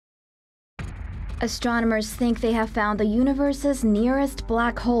Astronomers think they have found the universe's nearest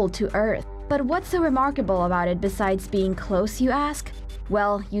black hole to Earth. But what's so remarkable about it besides being close, you ask?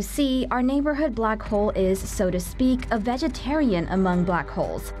 Well, you see, our neighborhood black hole is, so to speak, a vegetarian among black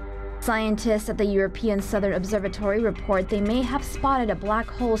holes. Scientists at the European Southern Observatory report they may have spotted a black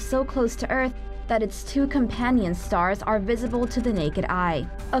hole so close to Earth that its two companion stars are visible to the naked eye.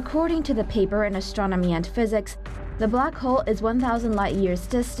 According to the paper in Astronomy and Physics, the black hole is 1,000 light-years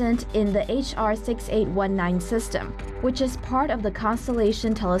distant in the HR 6819 system, which is part of the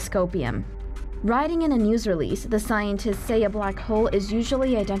constellation Telescopium. Writing in a news release, the scientists say a black hole is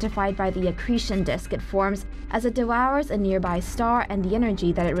usually identified by the accretion disk it forms as it devours a nearby star and the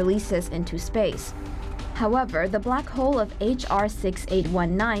energy that it releases into space. However, the black hole of HR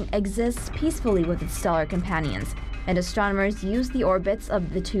 6819 exists peacefully with its stellar companions, and astronomers use the orbits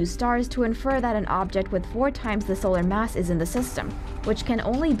of the two stars to infer that an object with 4 times the solar mass is in the system, which can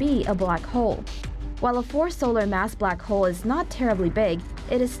only be a black hole. While a 4 solar mass black hole is not terribly big,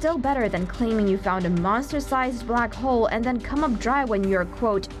 it is still better than claiming you found a monster-sized black hole and then come up dry when your,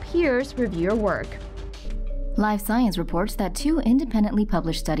 quote, peers review your work. Live Science reports that 2 independently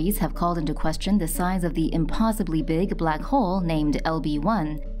published studies have called into question the size of the impossibly big black hole named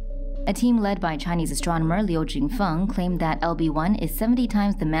LB1. A team led by Chinese astronomer Liu Jingfeng claimed that LB1 is 70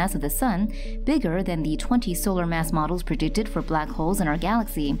 times the mass of the Sun, bigger than the 20 solar mass models predicted for black holes in our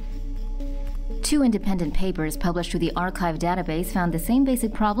galaxy. 2 independent papers published to the arXiv database found the same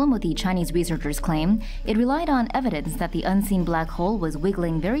basic problem with the Chinese researchers' claim. It relied on evidence that the unseen black hole was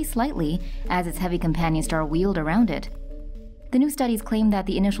wiggling very slightly as its heavy companion star wheeled around it. The new studies claim that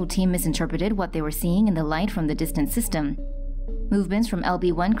the initial team misinterpreted what they were seeing in the light from the distant system. Movements from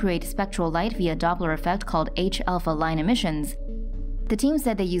LB1 create spectral light via Doppler effect called H-alpha line emissions. The team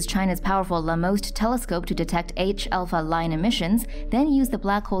said they used China's powerful LaMost telescope to detect H-alpha line emissions, then used the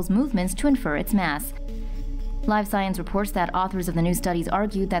black hole's movements to infer its mass. Live Science reports that authors of the new studies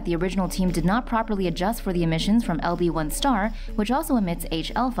argued that the original team did not properly adjust for the emissions from LB1 star, which also emits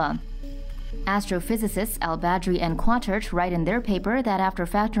H-alpha. Astrophysicists Al-Badri and Quatert write in their paper that after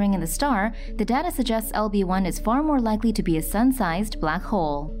factoring in the star, the data suggests LB1 is far more likely to be a sun-sized black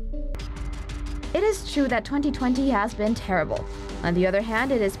hole. It is true that 2020 has been terrible. On the other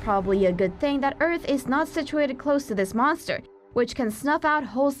hand, it is probably a good thing that Earth is not situated close to this monster, which can snuff out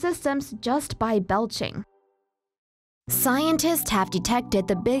whole systems just by belching. Scientists have detected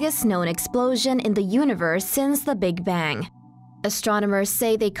the biggest known explosion in the universe since the Big Bang. Astronomers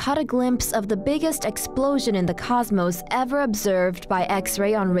say they caught a glimpse of the biggest explosion in the cosmos ever observed by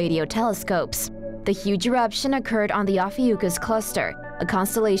X-ray on radio telescopes. The huge eruption occurred on the Ophiuchus cluster, a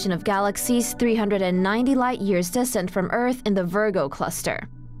constellation of galaxies 390 light-years distant from Earth in the Virgo cluster.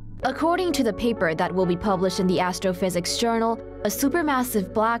 According to the paper that will be published in the Astrophysics journal, a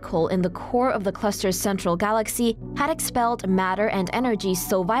supermassive black hole in the core of the cluster's central galaxy had expelled matter and energy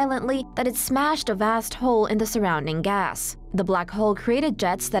so violently that it smashed a vast hole in the surrounding gas. The black hole created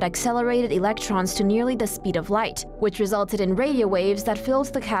jets that accelerated electrons to nearly the speed of light, which resulted in radio waves that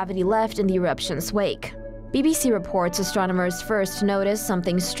filled the cavity left in the eruption's wake. BBC reports astronomers first noticed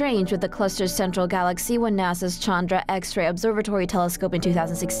something strange with the cluster's central galaxy when NASA's Chandra X-ray Observatory telescope in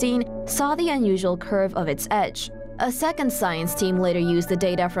 2016 saw the unusual curve of its edge. A second science team later used the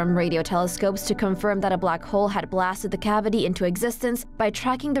data from radio telescopes to confirm that a black hole had blasted the cavity into existence by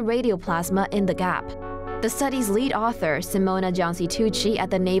tracking the radioplasma in the gap. The study's lead author, Simona Gianci-Tucci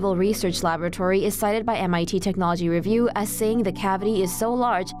at the Naval Research Laboratory, is cited by MIT Technology Review as saying the cavity is so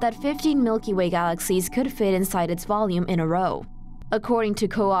large that 15 Milky Way galaxies could fit inside its volume in a row. According to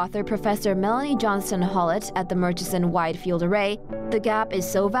co-author Professor Melanie Johnston-Hollett at the Murchison Wide Field Array, the gap is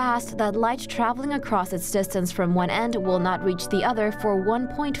so vast that light traveling across its distance from one end will not reach the other for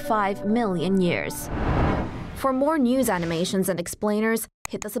 1.5 million years. For more news animations and explainers,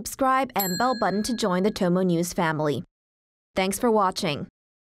 hit the subscribe and bell button to join the TomoNews family. Thanks for watching.